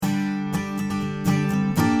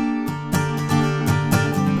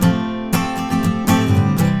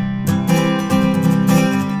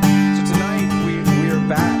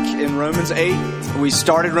Romans 8. We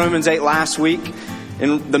started Romans 8 last week,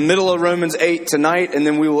 in the middle of Romans 8 tonight, and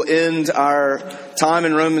then we will end our time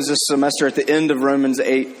in Romans this semester at the end of Romans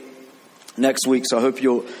 8 next week. So I hope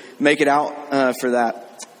you'll make it out for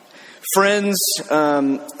that. Friends,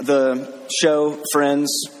 the show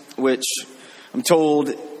Friends, which I'm told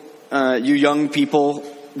you young people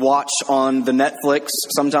watch on the Netflix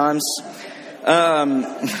sometimes.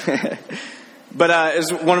 But it's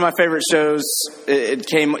one of my favorite shows. It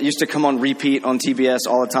used to come on repeat on TBS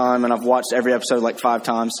all the time, and I've watched every episode like 5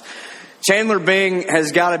 times. Chandler Bing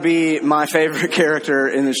has got to be my favorite character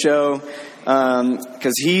in the show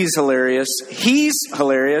because he's hilarious.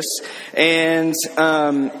 And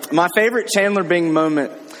my favorite Chandler Bing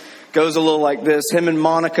moment goes a little like this. Him and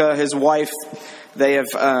Monica, his wife, they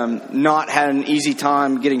have not had an easy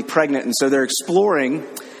time getting pregnant, and so they're exploring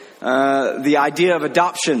the idea of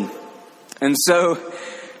adoption. And so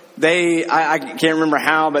I can't remember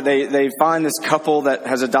how, but they find this couple that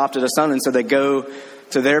has adopted a son. And so they go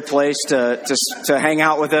to their place to hang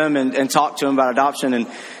out with them and talk to them about adoption. And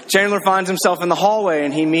Chandler finds himself in the hallway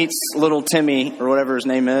and he meets little Timmy or whatever his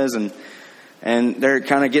name is. And they're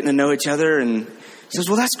kind of getting to know each other. And he says,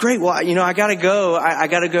 well, that's great. Well, I got to go. I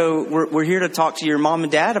got to go. We're here to talk to your mom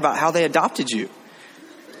and dad about how they adopted you.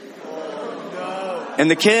 And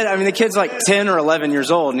the kid's like 10 or 11 years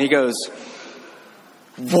old. And he goes,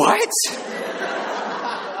 what?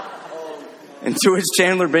 And to which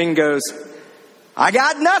Chandler Bing goes, I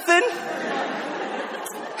got nothing.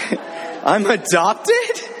 I'm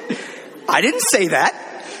adopted? I didn't say that.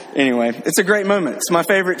 Anyway, it's a great moment. It's my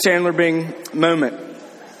favorite Chandler Bing moment.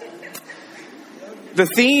 The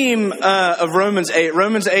theme of Romans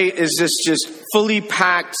 8 is this just fully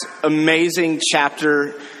packed, amazing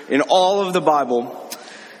chapter in all of the Bible.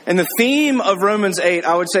 And the theme of Romans 8,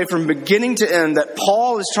 I would say from beginning to end, that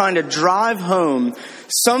Paul is trying to drive home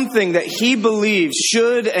something that he believes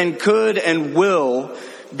should and could and will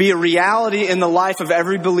be a reality in the life of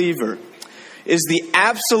every believer, is the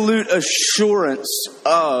absolute assurance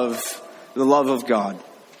of the love of God.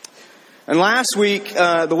 And last week,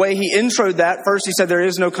 the way he introed that, first he said there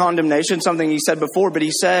is no condemnation, something he said before, but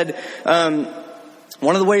he said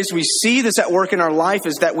one of the ways we see this at work in our life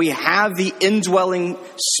is that we have the indwelling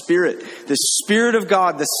Spirit. The Spirit of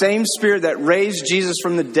God, the same Spirit that raised Jesus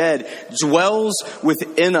from the dead, dwells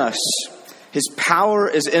within us. His power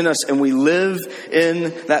is in us, and we live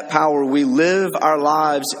in that power. We live our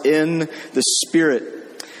lives in the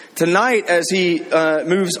Spirit. Tonight, as he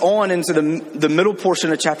moves on into the middle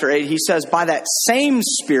portion of chapter 8, he says, by that same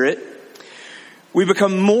Spirit, we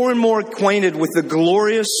become more and more acquainted with the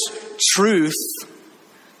glorious truth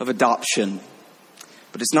of adoption.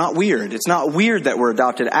 But it's not weird. It's not weird that we're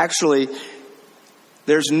adopted. Actually,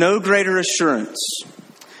 there's no greater assurance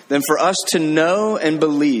than for us to know and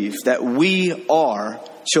believe that we are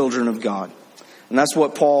children of God. And that's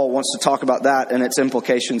what Paul wants to talk about, that and its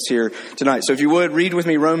implications here tonight. So if you would, read with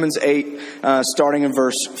me Romans 8, starting in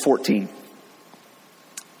verse 14.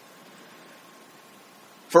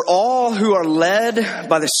 For all who are led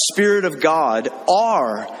by the Spirit of God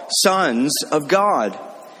are sons of God.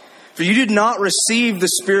 For you did not receive the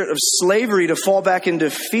spirit of slavery to fall back into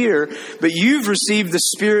fear, but you've received the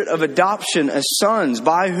spirit of adoption as sons,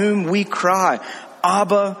 by whom we cry,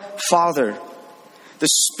 Abba, Father. The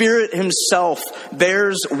Spirit himself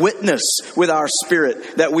bears witness with our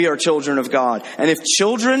spirit that we are children of God. And if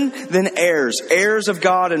children, then heirs, heirs of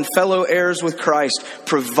God and fellow heirs with Christ,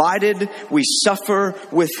 provided we suffer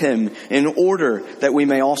with him in order that we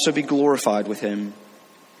may also be glorified with him.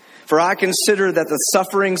 For I consider that the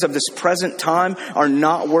sufferings of this present time are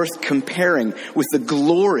not worth comparing with the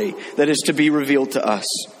glory that is to be revealed to us.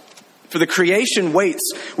 For the creation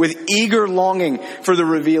waits with eager longing for the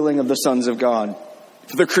revealing of the sons of God.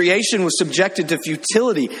 For the creation was subjected to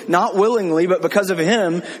futility, not willingly, but because of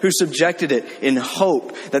him who subjected it, in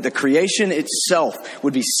hope that the creation itself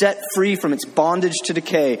would be set free from its bondage to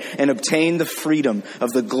decay and obtain the freedom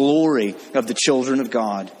of the glory of the children of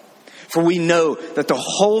God. For we know that the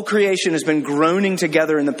whole creation has been groaning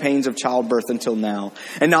together in the pains of childbirth until now.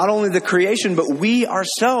 And not only the creation, but we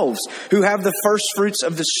ourselves, who have the first fruits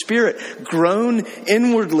of the Spirit, groan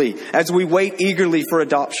inwardly as we wait eagerly for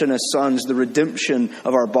adoption as sons, the redemption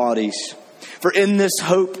of our bodies. For in this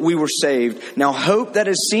hope we were saved. Now hope that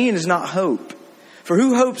is seen is not hope. For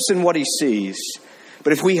who hopes in what he sees?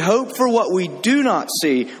 But if we hope for what we do not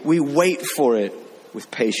see, we wait for it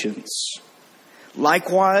with patience.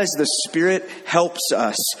 Likewise, the Spirit helps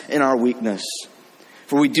us in our weakness.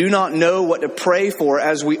 For we do not know what to pray for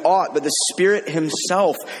as we ought, but the Spirit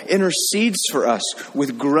himself intercedes for us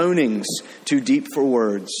with groanings too deep for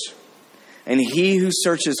words. And he who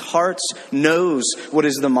searches hearts knows what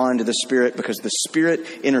is the mind of the Spirit, because the Spirit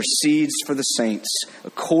intercedes for the saints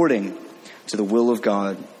according to the will of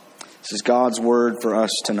God. This is God's word for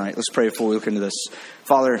us tonight. Let's pray before we look into this.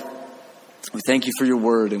 Father, we thank you for your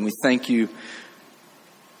word, and we thank you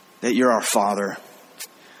that you're our Father,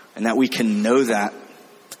 and that we can know that.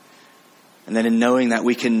 And that in knowing that,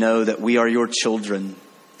 we can know that we are your children.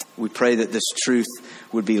 We pray that this truth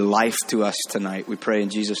would be life to us tonight. We pray in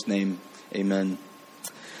Jesus' name. Amen. I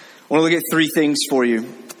want to look at three things for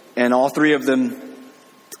you, and all three of them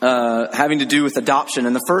having to do with adoption.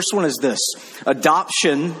 And the first one is this: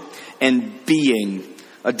 adoption and being.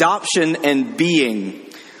 Adoption and being.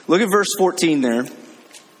 Look at verse 14 there.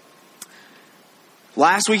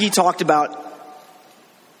 Last week he talked about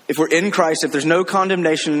if we're in Christ, if there's no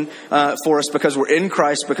condemnation for us because we're in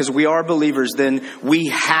Christ, because we are believers, then we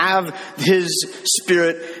have his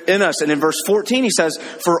Spirit in us. And in verse 14 he says,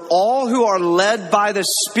 for all who are led by the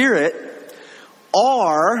Spirit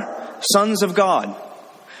are sons of God.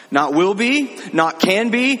 Not will be, not can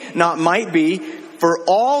be, not might be. For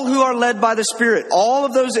all who are led by the Spirit, all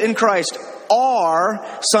of those in Christ are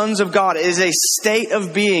sons of God. It is a state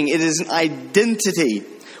of being. It is an identity.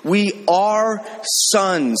 We are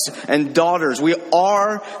sons and daughters. We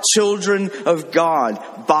are children of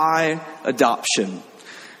God by adoption.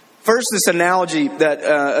 First, this analogy that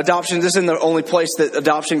adoption, this isn't the only place that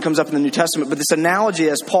adoption comes up in the New Testament, but this analogy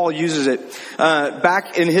as Paul uses it,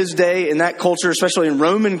 back in his day, in that culture, especially in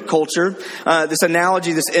Roman culture, this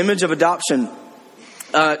analogy, this image of adoption,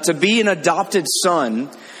 to be an adopted son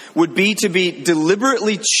would be to be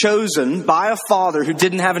deliberately chosen by a father who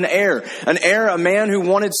didn't have an heir, a man who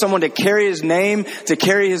wanted someone to carry his name, to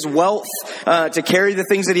carry his wealth, to carry the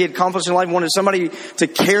things that he had accomplished in life, wanted somebody to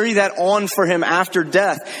carry that on for him after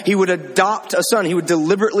death. He would adopt a son. He would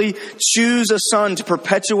deliberately choose a son to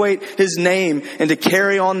perpetuate his name and to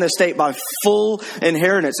carry on the estate by full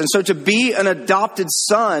inheritance. And so to be an adopted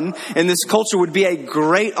son in this culture would be a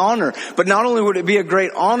great honor. But not only would it be a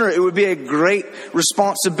great honor, it would be a great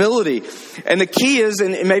responsibility. And the key is,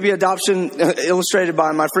 and maybe adoption illustrated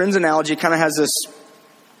by my friend's analogy kind of has this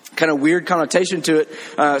kind of weird connotation to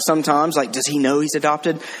it sometimes. Like, does he know he's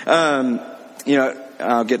adopted?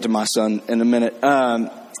 I'll get to my son in a minute.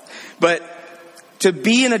 But to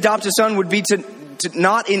be an adopted son would be to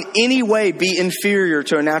not in any way be inferior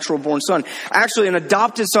to a natural born son. Actually, an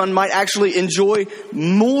adopted son might actually enjoy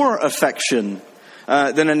more affection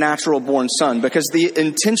than a natural born son, because the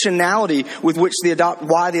intentionality with which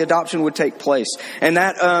why the adoption would take place, and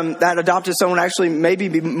that adopted son would actually maybe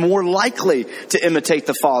be more likely to imitate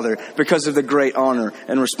the father because of the great honor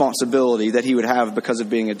and responsibility that he would have because of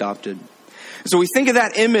being adopted. So we think of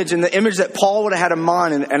that image and the image that Paul would have had in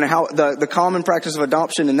mind, and how the common practice of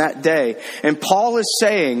adoption in that day. And Paul is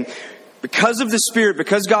saying, because of the Spirit,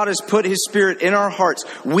 because God has put his Spirit in our hearts,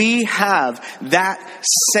 we have that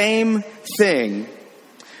same thing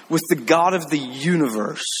with the God of the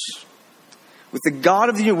universe. With the God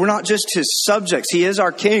of the universe, we're not just his subjects. He is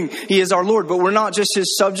our King. He is our Lord. But we're not just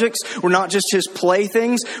his subjects. We're not just his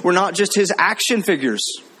playthings. We're not just his action figures.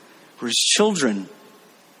 We're his children.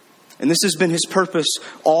 And this has been his purpose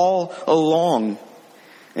all along.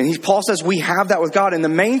 And Paul says we have that with God. And the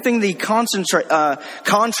main thing that he contrasts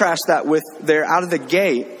that with there out of the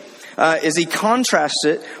gate is he contrasts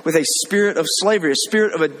it with a spirit of slavery, a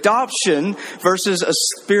spirit of adoption versus a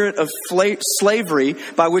spirit of slavery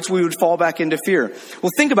by which we would fall back into fear.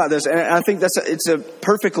 Well, think about this, and I think it's a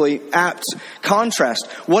perfectly apt contrast.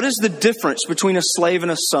 What is the difference between a slave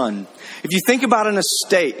and a son? If you think about an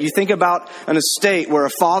estate, you think about an estate where a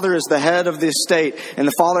father is the head of the estate, and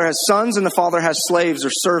the father has sons, and the father has slaves or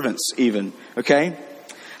servants even, okay?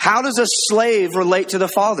 How does a slave relate to the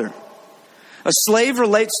father? A slave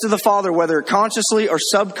relates to the father, whether consciously or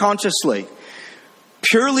subconsciously,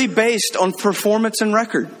 purely based on performance and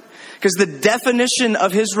record. Because the definition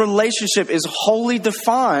of his relationship is wholly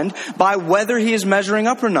defined by whether he is measuring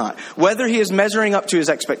up or not. Whether he is measuring up to his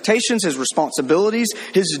expectations, his responsibilities,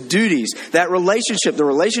 his duties. That relationship, the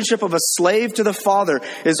relationship of a slave to the father,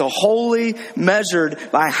 is wholly measured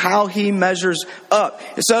by how he measures up.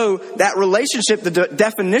 So that relationship, the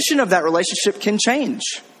definition of that relationship can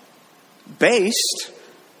change based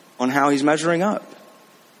on how he's measuring up.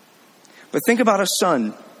 But think about a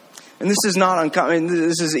son. And this is not uncommon.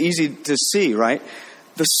 This is easy to see, right?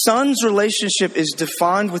 The son's relationship is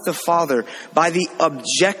defined with the father by the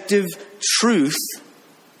objective truth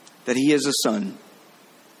that he is a son.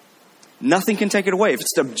 Nothing can take it away. If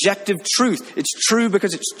it's the objective truth, it's true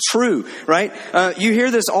because it's true, right? You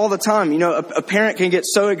hear this all the time. You know, a parent can get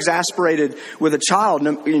so exasperated with a child,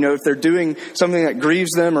 you know, if they're doing something that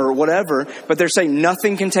grieves them or whatever, but they're saying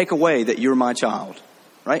nothing can take away that you're my child,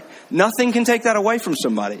 right? Nothing can take that away from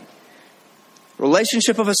somebody.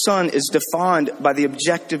 Relationship of a son is defined by the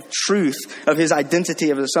objective truth of his identity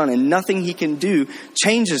of the son, and nothing he can do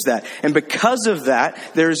changes that. And because of that,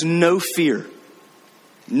 there is no fear.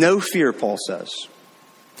 No fear, Paul says.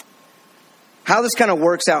 How this kind of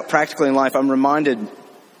works out practically in life, I'm reminded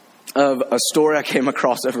of a story I came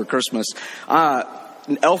across over Christmas.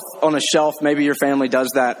 An elf on a shelf, maybe your family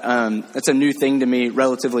does that. It's a new thing to me,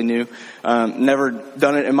 relatively new. Never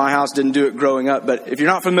done it in my house, didn't do it growing up. But if you're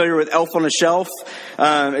not familiar with elf on a shelf,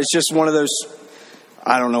 it's just one of those,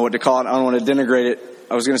 I don't know what to call it. I don't want to denigrate it.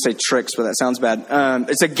 I was going to say tricks, but that sounds bad.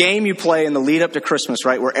 It's a game you play in the lead up to Christmas,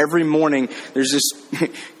 right? Where every morning there's this,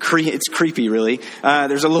 it's creepy really.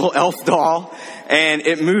 There's a little elf doll and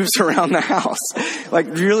it moves around the house. Like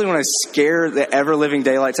you really want to scare the ever living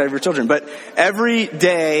daylights out of your children. But every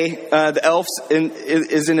day, the elf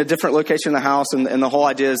is in a different location in the house. And the whole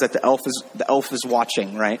idea is that the elf is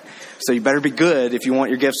watching, right? So you better be good if you want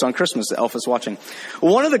your gifts on Christmas. The elf is watching.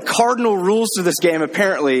 One of the cardinal rules to this game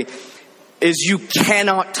apparently is you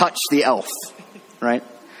cannot touch the elf, right?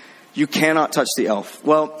 You cannot touch the elf.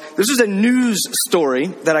 Well, this is a news story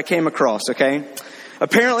that I came across, okay?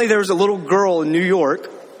 Apparently there was a little girl in New York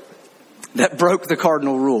that broke the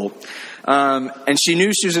cardinal rule. And she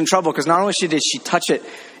knew she was in trouble because not only did she touch it,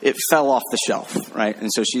 it fell off the shelf, right?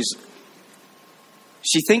 And so she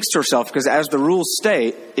thinks to herself, because as the rules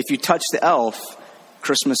state, if you touch the elf,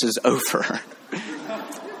 Christmas is over.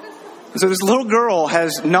 So this little girl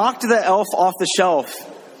has knocked the elf off the shelf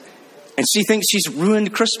and she thinks she's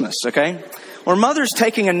ruined Christmas, okay? Her mother's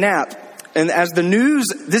taking a nap, and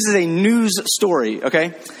this is a news story,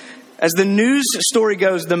 okay? As the news story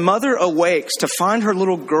goes, the mother awakes to find her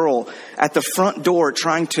little girl at the front door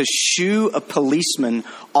trying to shoo a policeman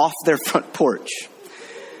off their front porch.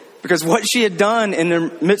 Because what she had done in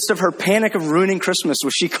the midst of her panic of ruining Christmas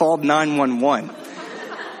was she called 911.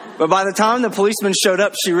 But by the time the policeman showed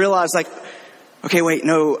up, she realized, like, okay, wait,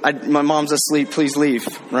 no, my mom's asleep. Please leave,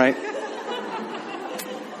 right?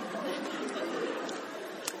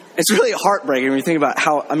 It's really heartbreaking when you think about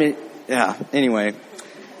anyway.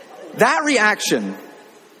 That reaction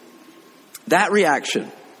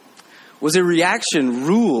was a reaction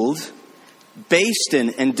ruled, based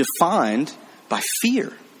in, and defined by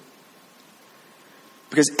fear.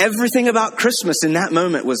 Because everything about Christmas in that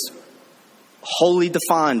moment was wholly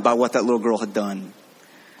defined by what that little girl had done.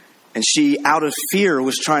 And she, out of fear,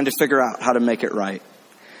 was trying to figure out how to make it right.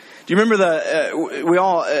 Do you remember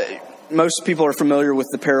most people are familiar with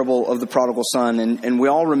the parable of the prodigal son, and we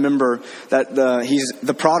all remember that he's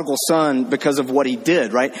the prodigal son because of what he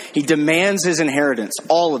did, right? He demands his inheritance,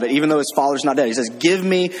 all of it, even though his father's not dead. He says, give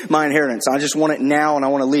me my inheritance. I just want it now and I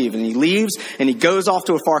want to leave. And he leaves and he goes off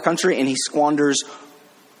to a far country and he squanders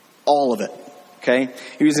all of it. Okay,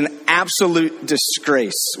 he was an absolute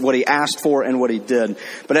disgrace, what he asked for and what he did.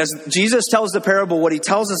 But as Jesus tells the parable, what he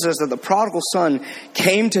tells us is that the prodigal son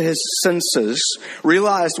came to his senses,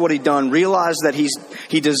 realized what he'd done, realized that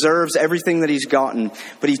he deserves everything that he's gotten.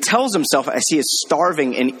 But he tells himself, as he is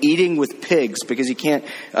starving and eating with pigs because he can't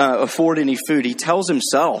afford any food, he tells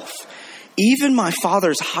himself, even my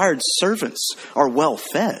father's hired servants are well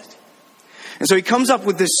fed. And so he comes up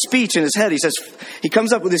with this speech in his head. I'm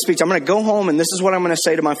going to go home and this is what I'm going to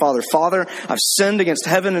say to my father. Father, I've sinned against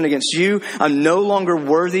heaven and against you. I'm no longer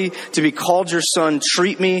worthy to be called your son.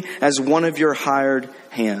 Treat me as one of your hired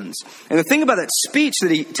hands. And the thing about that speech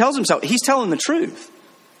that he tells himself, he's telling the truth.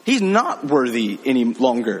 He's not worthy any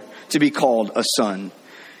longer to be called a son.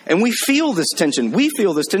 And we feel this tension. We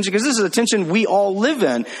feel this tension because this is a tension we all live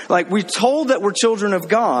in. Like, we're told that we're children of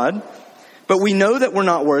God, but we know that we're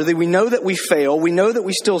not worthy. We know that we fail. We know that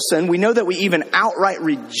we still sin. We know that we even outright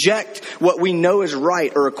reject what we know is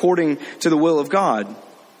right or according to the will of God.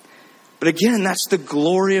 But again, that's the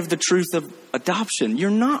glory of the truth of adoption. You're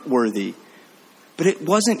not worthy, but it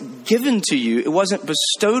wasn't given to you. It wasn't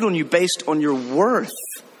bestowed on you based on your worth.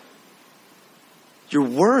 Your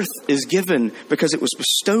worth is given because it was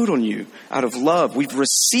bestowed on you out of love. We've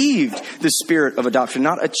received the spirit of adoption,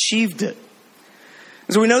 not achieved it.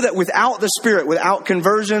 So we know that without the Spirit, without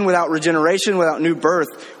conversion, without regeneration, without new birth,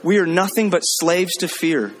 we are nothing but slaves to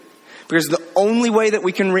fear. Because the only way that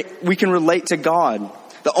we can relate to God,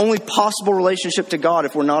 the only possible relationship to God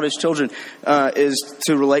if we're not his children, is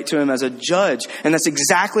to relate to him as a judge. And that's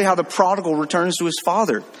exactly how the prodigal returns to his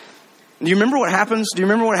father. Do you remember what happens? Do you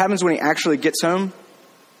remember what happens when he actually gets home?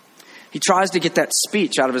 He tries to get that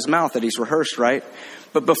speech out of his mouth that he's rehearsed, right?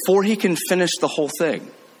 But before he can finish the whole thing,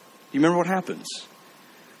 you remember what happens?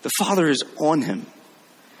 The Father is on him.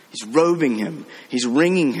 He's robing him. He's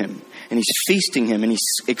ringing him. And he's feasting him. And he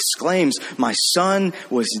exclaims, my son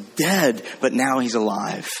was dead, but now he's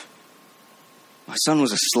alive. My son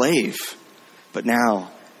was a slave, but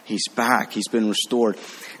now he's back. He's been restored.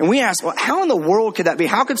 And we ask, well, how in the world could that be?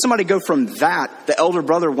 How could somebody go from that? The elder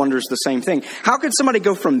brother wonders the same thing. How could somebody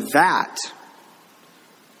go from that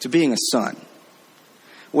to being a son?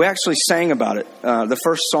 We actually sang about it. The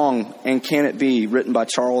first song, And Can It Be, written by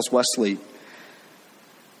Charles Wesley.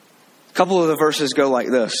 A couple of the verses go like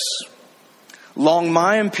this. Long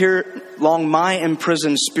my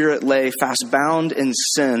imprisoned spirit lay, fast bound in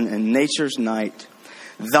sin in nature's night.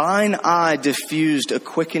 Thine eye diffused a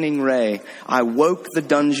quickening ray. I woke the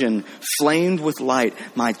dungeon, flamed with light.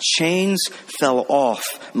 My chains fell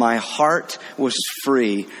off. My heart was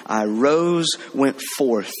free. I rose, went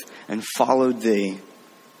forth, and followed thee.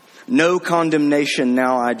 No condemnation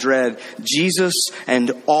now I dread. Jesus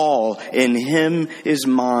and all in him is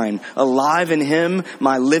mine. Alive in him,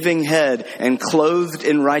 my living head, and clothed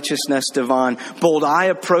in righteousness divine. Bold I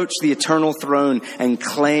approach the eternal throne and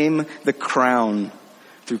claim the crown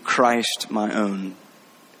through Christ my own.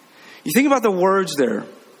 You think about the words there.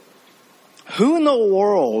 Who in the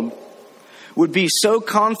world would be so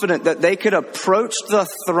confident that they could approach the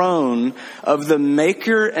throne of the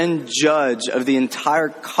maker and judge of the entire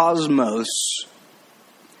cosmos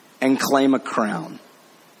and claim a crown?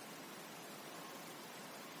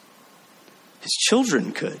 His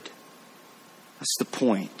children could. That's the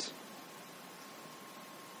point.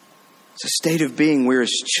 It's a state of being. We're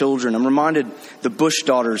his children. I'm reminded the Bush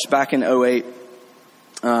daughters back in 2008.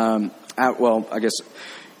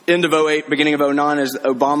 End of 2008, beginning of 2009, as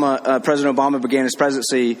President Obama began his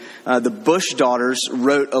presidency, the Bush daughters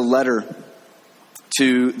wrote a letter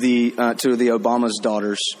to the Obama's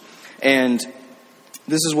daughters. And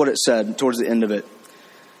this is what it said towards the end of it.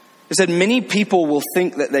 It said, many people will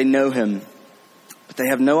think that they know him, but they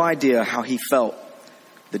have no idea how he felt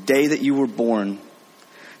the day that you were born,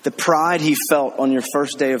 the pride he felt on your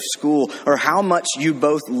first day of school, or how much you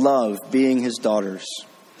both love being his daughters.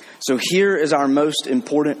 So here is our most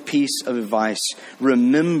important piece of advice.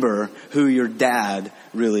 Remember who your dad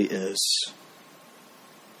really is.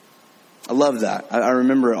 I love that. I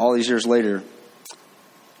remember it all these years later.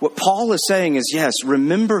 What Paul is saying is, yes,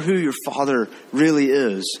 remember who your father really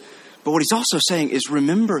is. But what he's also saying is,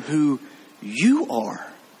 remember who you are.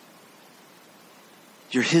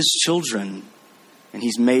 You're his children, and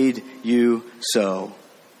he's made you so.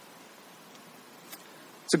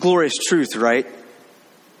 It's a glorious truth, right?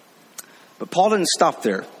 But Paul didn't stop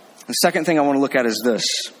there. The second thing I want to look at is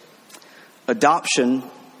this: adoption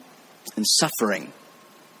and suffering.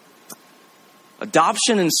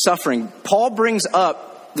 Adoption and suffering. Paul brings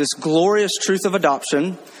up this glorious truth of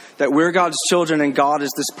adoption, that we're God's children and God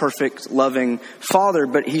is this perfect, loving Father.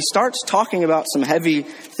 But he starts talking about some heavy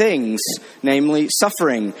things, namely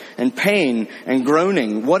suffering and pain and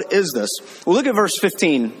groaning. What is this? Well, look at verse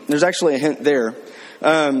 15. There's actually a hint there.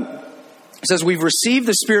 It says, we've received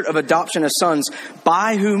the spirit of adoption as sons,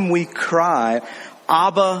 by whom we cry,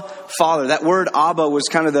 Abba, Father. That word Abba was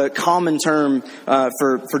kind of the common term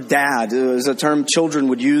for dad. It was a term children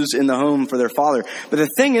would use in the home for their father. But the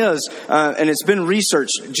thing is, and it's been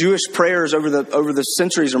researched, Jewish prayers over the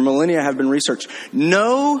centuries or millennia have been researched.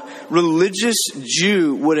 No religious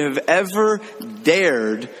Jew would have ever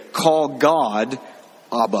dared call God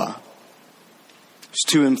Abba. It's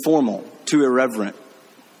too informal, too irreverent.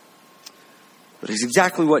 But it's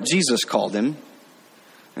exactly what Jesus called him.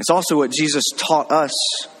 It's also what Jesus taught us,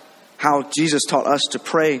 how Jesus taught us to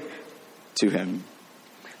pray to him.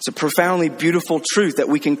 It's a profoundly beautiful truth that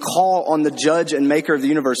we can call on the judge and maker of the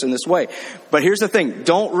universe in this way. But here's the thing.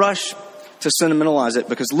 Don't rush to sentimentalize it,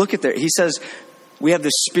 because look at there. He says we have the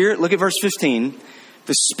Spirit. Look at verse 15.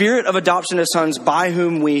 The Spirit of adoption as sons, by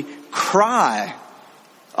whom we cry,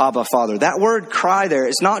 Abba, Father. That word cry there,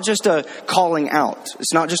 it's not just a calling out.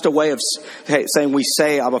 It's not just a way of saying we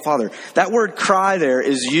say Abba, Father. That word cry there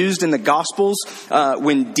is used in the Gospels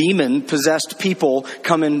when demon-possessed people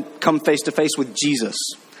come face to face with Jesus.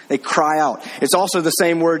 They cry out. It's also the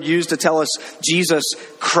same word used to tell us Jesus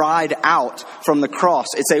cried out from the cross.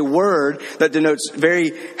 It's a word that denotes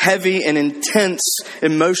very heavy and intense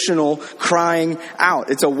emotional crying out.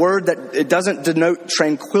 It's a word that it doesn't denote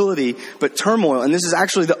tranquility, but turmoil. And this is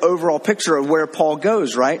actually the overall picture of where Paul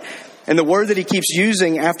goes, right? And the word that he keeps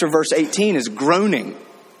using after verse 18 is groaning.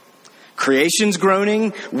 Creation's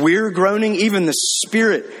groaning, we're groaning, even the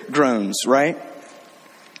Spirit groans, right?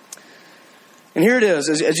 And here it is,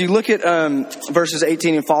 as you look at verses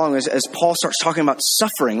 18 and following, as Paul starts talking about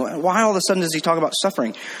suffering. Why all of a sudden does he talk about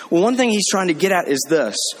suffering? Well, one thing he's trying to get at is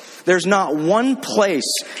this. There's not one place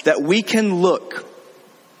that we can look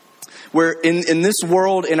where in this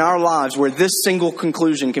world, in our lives, where this single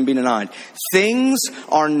conclusion can be denied. Things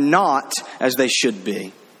are not as they should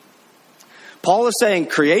be. Paul is saying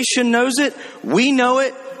creation knows it, we know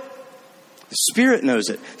it, the Spirit knows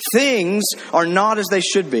it. Things are not as they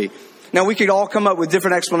should be. Now, we could all come up with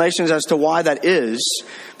different explanations as to why that is,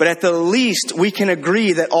 but at the least, we can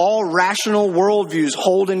agree that all rational worldviews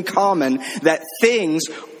hold in common that things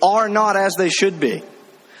are not as they should be.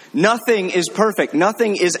 Nothing is perfect.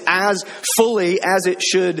 Nothing is as fully as it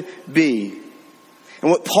should be.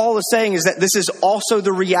 And what Paul is saying is that this is also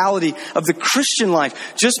the reality of the Christian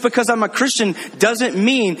life. Just because I'm a Christian doesn't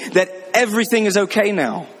mean that everything is okay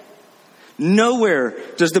now. Nowhere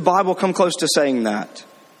does the Bible come close to saying that.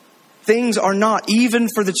 Things are not, even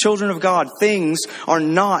for the children of God, things are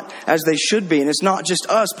not as they should be. And it's not just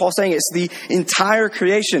us. Paul's saying it's the entire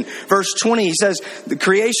creation. Verse 20, he says, the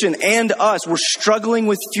creation and us, we're struggling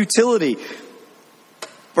with futility.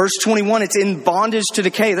 Verse 21, it's in bondage to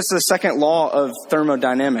decay. This is the second law of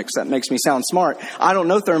thermodynamics. That makes me sound smart. I don't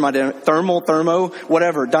know dynamics.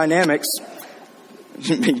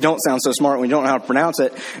 You don't sound so smart when you don't know how to pronounce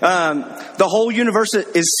it. The whole universe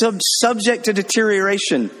is subject to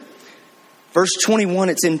deterioration. Verse 21,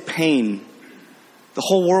 it's in pain. The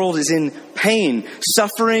whole world is in pain.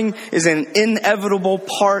 Suffering is an inevitable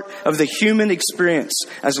part of the human experience.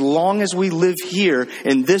 As long as we live here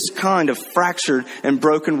in this kind of fractured and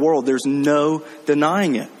broken world, there's no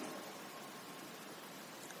denying it.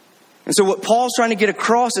 And so what Paul's trying to get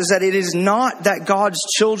across is that it is not that God's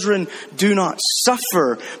children do not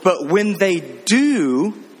suffer, but when they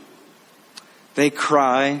do, they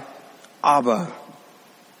cry, Abba.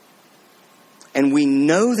 And we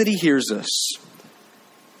know that He hears us.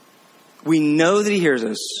 We know that He hears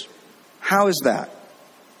us. How is that?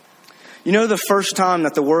 You know, the first time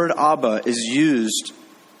that the word Abba is used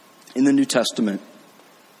in the New Testament,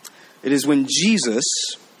 it is when Jesus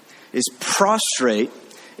is prostrate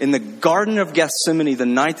in the Garden of Gethsemane the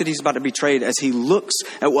night that He's about to be betrayed. As He looks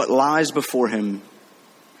at what lies before Him,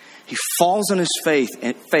 He falls on His face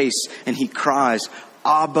and He cries,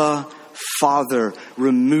 Abba, Father,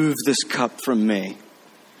 remove this cup from me.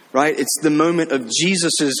 Right? It's the moment of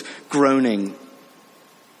Jesus' groaning.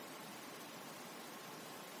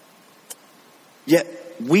 Yet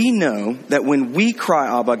we know that when we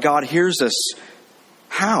cry Abba, God hears us.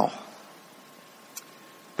 How?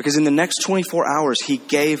 Because in the next 24 hours, He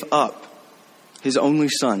gave up His only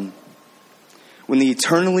Son. When the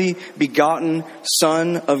eternally begotten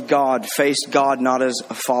Son of God faced God not as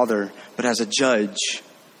a father, but as a judge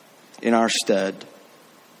in our stead.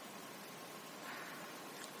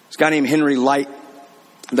 This guy named Henry Light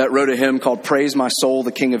that wrote a hymn called Praise My Soul,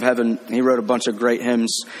 the King of Heaven. He wrote a bunch of great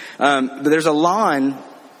hymns. But there's a line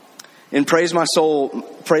in Praise My Soul,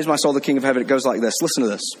 the King of Heaven. It goes like this. Listen to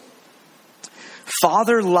this.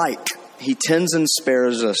 Father-like, He tends and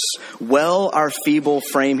spares us. Well, our feeble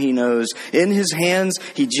frame He knows. In His hands,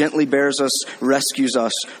 He gently bears us, rescues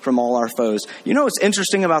us from all our foes. You know what's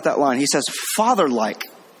interesting about that line? He says, Father-like,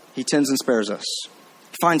 He tends and spares us.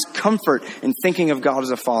 He finds comfort in thinking of God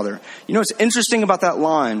as a father. You know what's interesting about that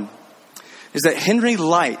line is that Henry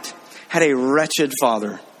Light had a wretched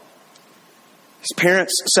father. His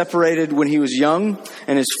parents separated when he was young,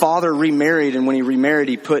 and his father remarried. And when he remarried,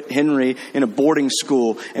 he put Henry in a boarding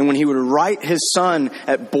school. And when he would write his son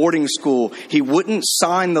at boarding school, he wouldn't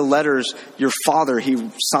sign the letters, your father. He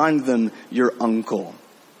signed them, your uncle.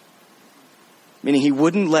 Meaning he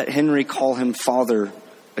wouldn't let Henry call him father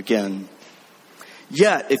again.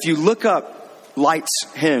 Yet, if you look up Light's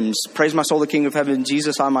hymns, Praise My Soul, the King of Heaven,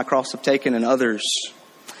 Jesus, I my cross have taken, and others,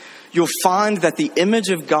 you'll find that the image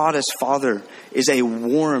of God as Father is a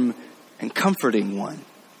warm and comforting one.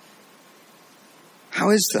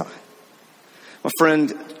 How is that? My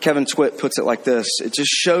friend Kevin Twitt puts it like this. It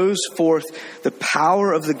just shows forth the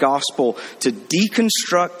power of the gospel to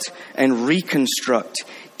deconstruct and reconstruct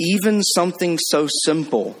even something so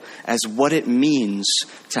simple as what it means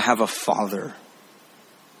to have a father.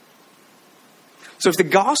 So if the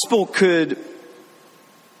gospel could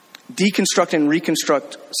deconstruct and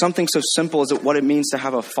reconstruct something so simple as what it means to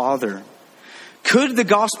have a father, could the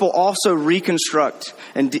gospel also reconstruct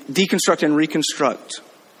and deconstruct and reconstruct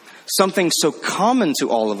something so common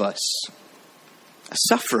to all of us as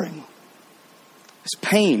suffering, as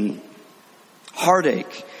pain,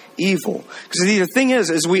 heartache, evil? Because the thing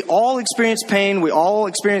is we all experience pain, we all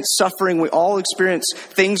experience suffering, we all experience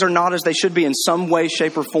things are not as they should be in some way,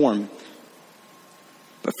 shape, or form.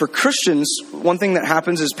 But for Christians, one thing that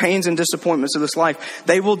happens is pains and disappointments of this life,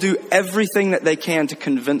 they will do everything that they can to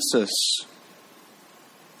convince us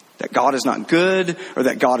that God is not good, or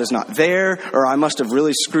that God is not there, or I must have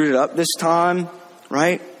really screwed it up this time,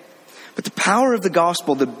 right? But the power of the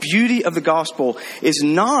gospel, the beauty of the gospel is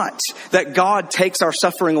not that God takes our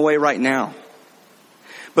suffering away right now,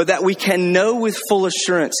 but that we can know with full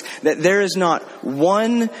assurance that there is not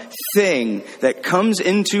one thing that comes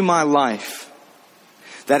into my life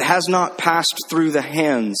that has not passed through the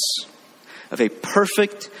hands of a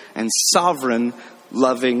perfect and sovereign,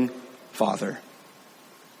 loving Father.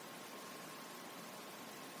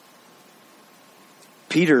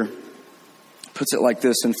 Peter puts it like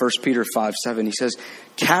this in 1 Peter 5:7. He says,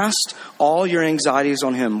 cast all your anxieties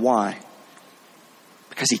on him. Why?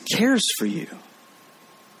 Because he cares for you.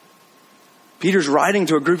 Peter's writing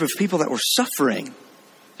to a group of people that were suffering.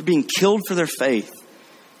 They're being killed for their faith.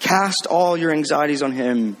 Cast all your anxieties on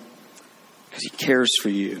him because he cares for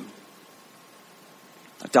you.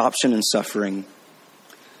 Adoption and suffering.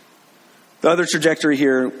 The other trajectory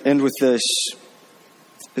here, end with this,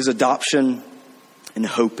 is adoption and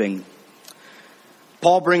hoping.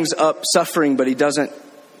 Paul brings up suffering, but he doesn't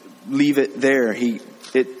leave it there.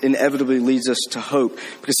 It inevitably leads us to hope.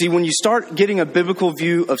 Because see, when you start getting a biblical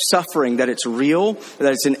view of suffering, that it's real,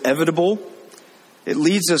 that it's inevitable, it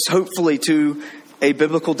leads us hopefully to a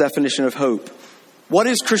biblical definition of hope. What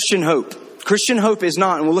is Christian hope? Christian hope is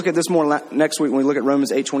not, and we'll look at this more next week when we look at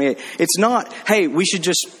Romans 8:28. It's not, hey, we should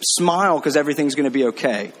just smile because everything's going to be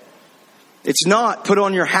okay. It's not put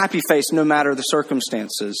on your happy face no matter the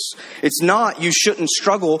circumstances. It's not you shouldn't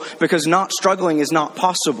struggle because not struggling is not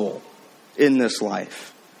possible in this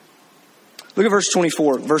life. Look at verse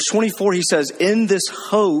 24. Verse 24, he says, in this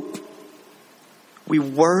hope we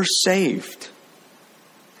were saved.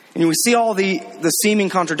 And we see all the seeming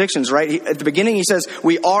contradictions, right? At the beginning he says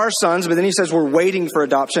we are sons, but then he says we're waiting for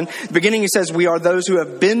adoption. At the beginning he says we are those who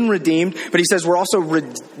have been redeemed, but he says we're also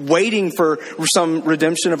waiting for some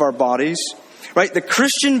redemption of our bodies, right? The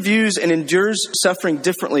Christian views and endures suffering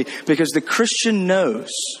differently because the Christian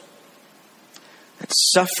knows that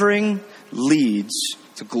suffering leads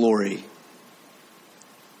to glory.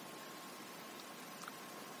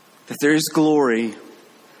 That there is glory.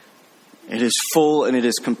 It is full and it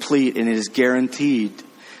is complete and it is guaranteed.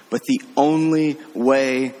 But the only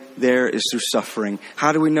way there is through suffering.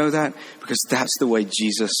 How do we know that? Because that's the way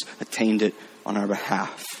Jesus attained it on our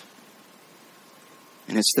behalf.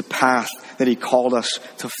 And it's the path that he called us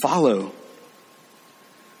to follow.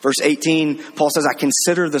 Verse 18, Paul says,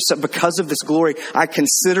 because of this glory, I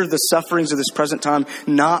consider the sufferings of this present time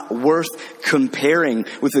not worth comparing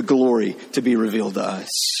with the glory to be revealed to us.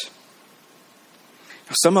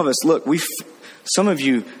 Some of us, some of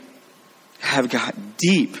you have got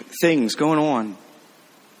deep things going on.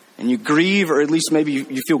 And you grieve, or at least maybe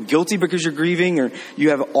you feel guilty because you're grieving, or you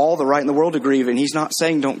have all the right in the world to grieve. And he's not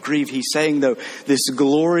saying don't grieve. He's saying, though, this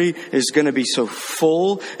glory is going to be so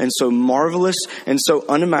full and so marvelous and so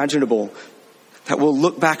unimaginable that we'll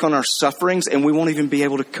look back on our sufferings and we won't even be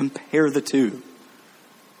able to compare the two.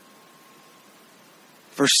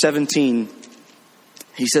 Verse 17,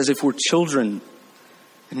 he says, if we're children,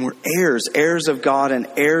 and we're heirs of God and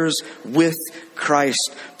heirs with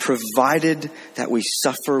Christ, provided that we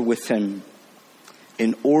suffer with him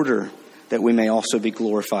in order that we may also be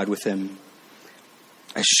glorified with him.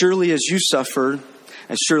 As surely as you suffered,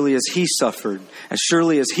 as surely as he suffered, as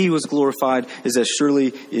surely as he was glorified, is as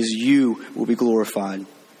surely as you will be glorified.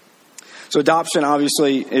 So adoption,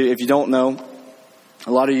 obviously, if you don't know,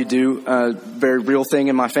 a lot of you do. A very real thing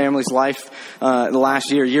in my family's life. The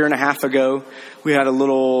last year and a half ago, we had he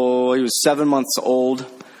was 7 months old,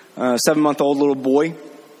 7-month-old little boy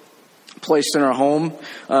placed in our home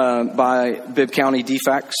by Bibb County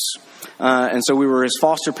Defects. And so we were his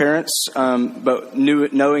foster parents, but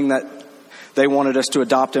knowing that they wanted us to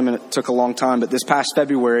adopt him, and it took a long time. But this past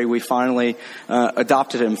February, we finally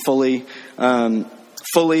adopted him fully,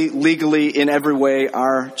 legally, in every way,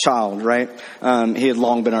 our child, right? He had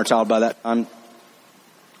long been our child by that time.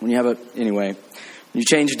 When you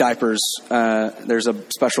change diapers, there's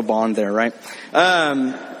a special bond there, right?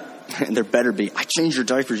 And there better be. I changed your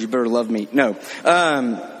diapers, you better love me. No.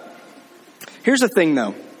 Here's the thing,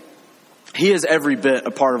 though. He is every bit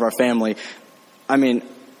a part of our family. I mean,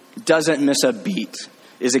 doesn't miss a beat.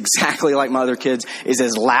 Is exactly like my other kids. Is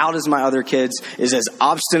as loud as my other kids. Is as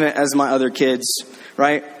obstinate as my other kids.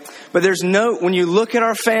 Right? But when you look at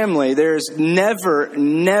our family, there's never,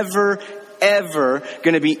 ever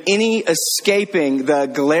going to be any escaping the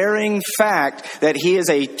glaring fact that he is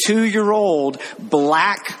a 2-year-old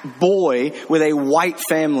black boy with a white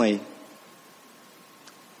family.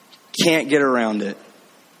 can't get around it.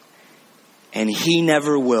 And he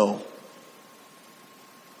never will.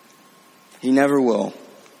 He never will.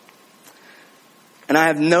 And I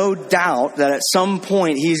have no doubt that at some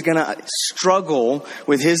point he's going to struggle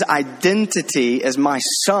with his identity as my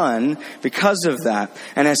son because of that.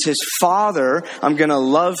 And as his father, I'm going to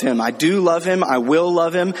love him. I do love him. I will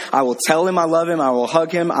love him. I will tell him I love him. I will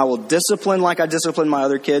hug him. I will discipline like I discipline my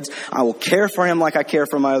other kids. I will care for him like I care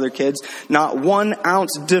for my other kids. Not 1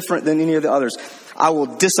 ounce different than any of the others. I will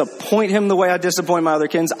disappoint him the way I disappoint my other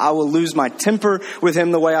kids. I will lose my temper with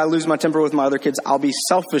him the way I lose my temper with my other kids. I'll be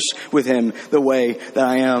selfish with him the way that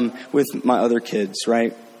I am with my other kids,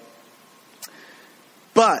 right?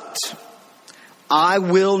 But I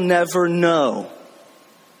will never know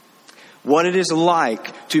what it is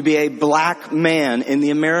like to be a black man in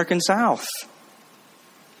the American South.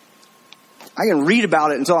 I can read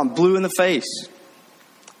about it until I'm blue in the face.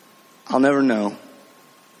 I'll never know.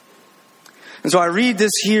 And so I read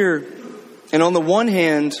this here, and on the one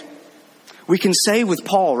hand, we can say with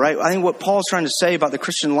Paul, right? I think what Paul's trying to say about the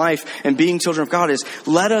Christian life and being children of God is,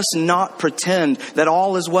 let us not pretend that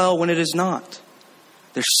all is well when it is not.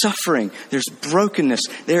 There's suffering, there's brokenness,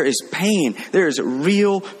 there is pain, there is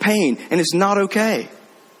real pain, and it's not okay.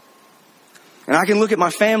 And I can look at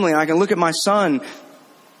my family, and I can look at my son.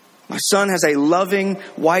 My son has a loving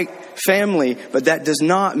white family, but that does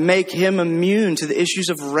not make him immune to the issues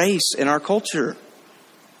of race in our culture.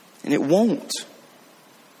 And it won't.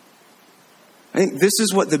 I think this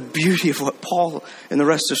is what the beauty of what Paul and the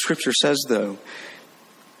rest of Scripture says, though.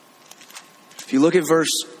 If you look at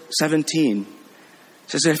verse 17, it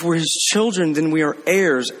says, if we're his children, then we are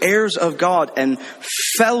heirs, heirs of God, and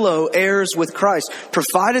fellow heirs with Christ.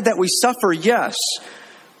 Provided that we suffer, yes,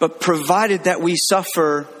 but provided that we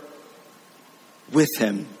suffer with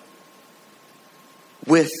him.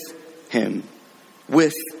 With him.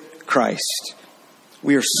 With Christ.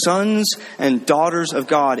 We are sons and daughters of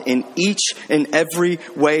God in each and every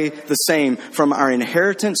way the same. From our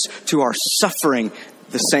inheritance to our suffering,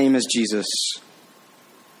 the same as Jesus.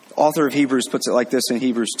 The author of Hebrews puts it like this in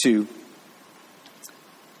Hebrews 2.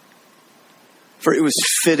 For it was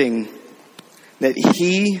fitting that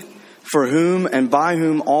he, for whom and by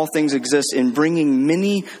whom all things exist, in bringing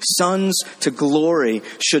many sons to glory,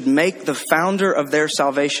 should make the founder of their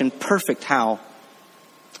salvation perfect. How?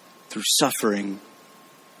 Through suffering.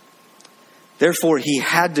 Therefore, he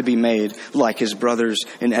had to be made like his brothers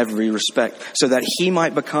in every respect, so that he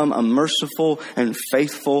might become a merciful and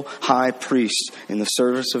faithful high priest in the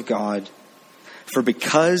service of God. For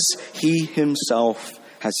because he himself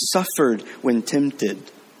has suffered when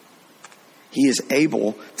tempted, he is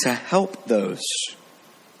able to help those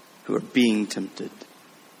who are being tempted.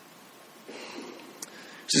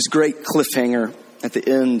 There's this great cliffhanger at the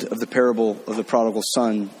end of the parable of the prodigal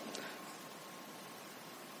son.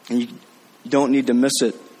 And you don't need to miss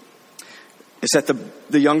it. It's that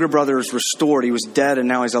the younger brother is restored. He was dead and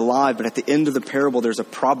now he's alive. But at the end of the parable, there's a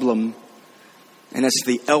problem. And it's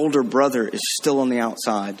the elder brother is still on the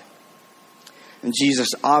outside. And Jesus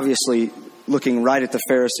obviously looking right at the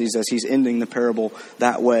Pharisees as he's ending the parable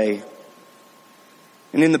that way.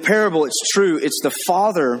 And in the parable, it's true. It's the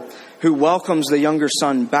father who welcomes the younger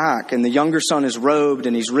son back. And the younger son is robed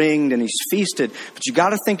and he's ringed and he's feasted. But you got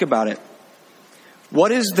to think about it.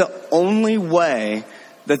 What is the only way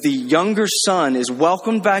that the younger son is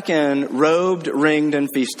welcomed back in, robed, ringed, and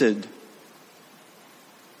feasted?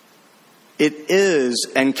 It is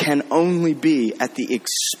and can only be at the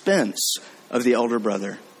expense of the elder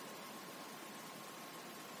brother.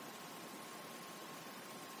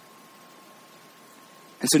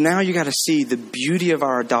 And so now you got to see the beauty of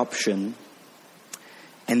our adoption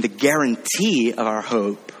and the guarantee of our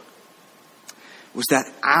hope was that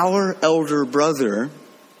our elder brother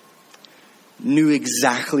knew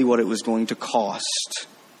exactly what it was going to cost.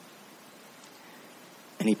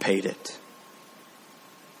 And he paid it.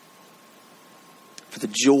 For the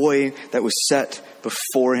joy that was set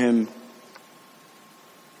before him,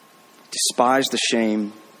 despised the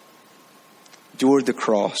shame, endured the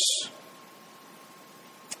cross.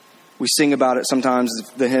 We sing about it sometimes,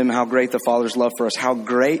 the hymn, How Great the Father's Love for Us. How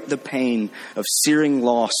great the pain of searing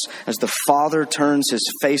loss as the Father turns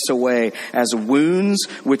his face away, as wounds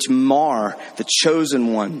which mar the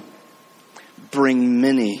chosen one bring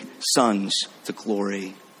many sons to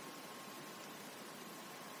glory.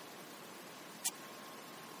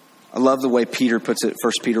 I love the way Peter puts it,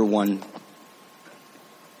 1 Peter 1. It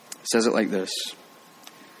says it like this.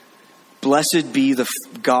 Blessed be the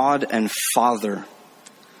God and Father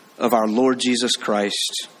of our Lord Jesus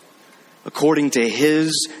Christ, According to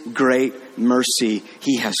his great mercy,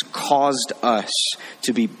 he has caused us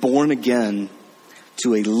to be born again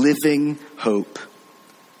to a living hope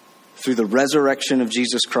through the resurrection of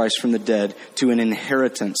Jesus Christ from the dead, to an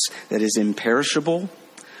inheritance that is imperishable,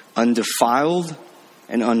 undefiled,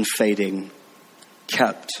 and unfading,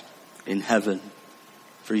 kept in heaven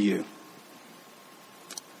for you.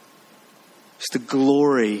 It's the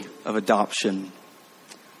glory of adoption.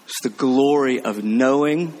 It's the glory of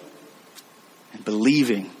knowing and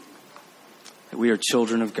believing that we are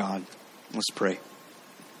children of God. Let's pray.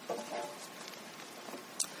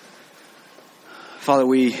 Father,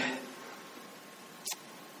 we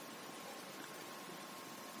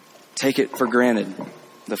take it for granted,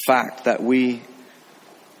 the fact that we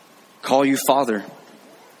call you Father.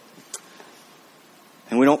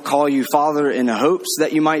 And we don't call you Father in hopes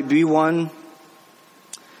that you might be one.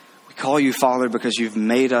 We call you Father because you've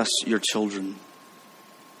made us your children.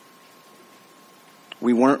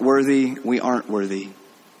 We weren't worthy. We aren't worthy.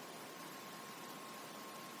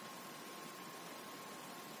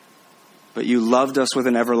 But you loved us with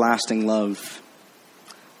an everlasting love.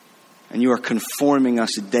 And you are conforming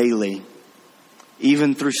us daily,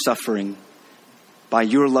 even through suffering, by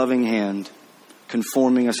your loving hand,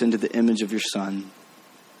 conforming us into the image of your Son.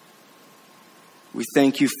 We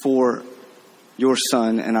thank you for your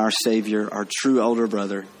Son and our Savior, our true elder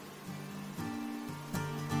brother.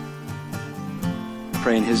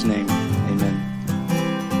 Pray in his name.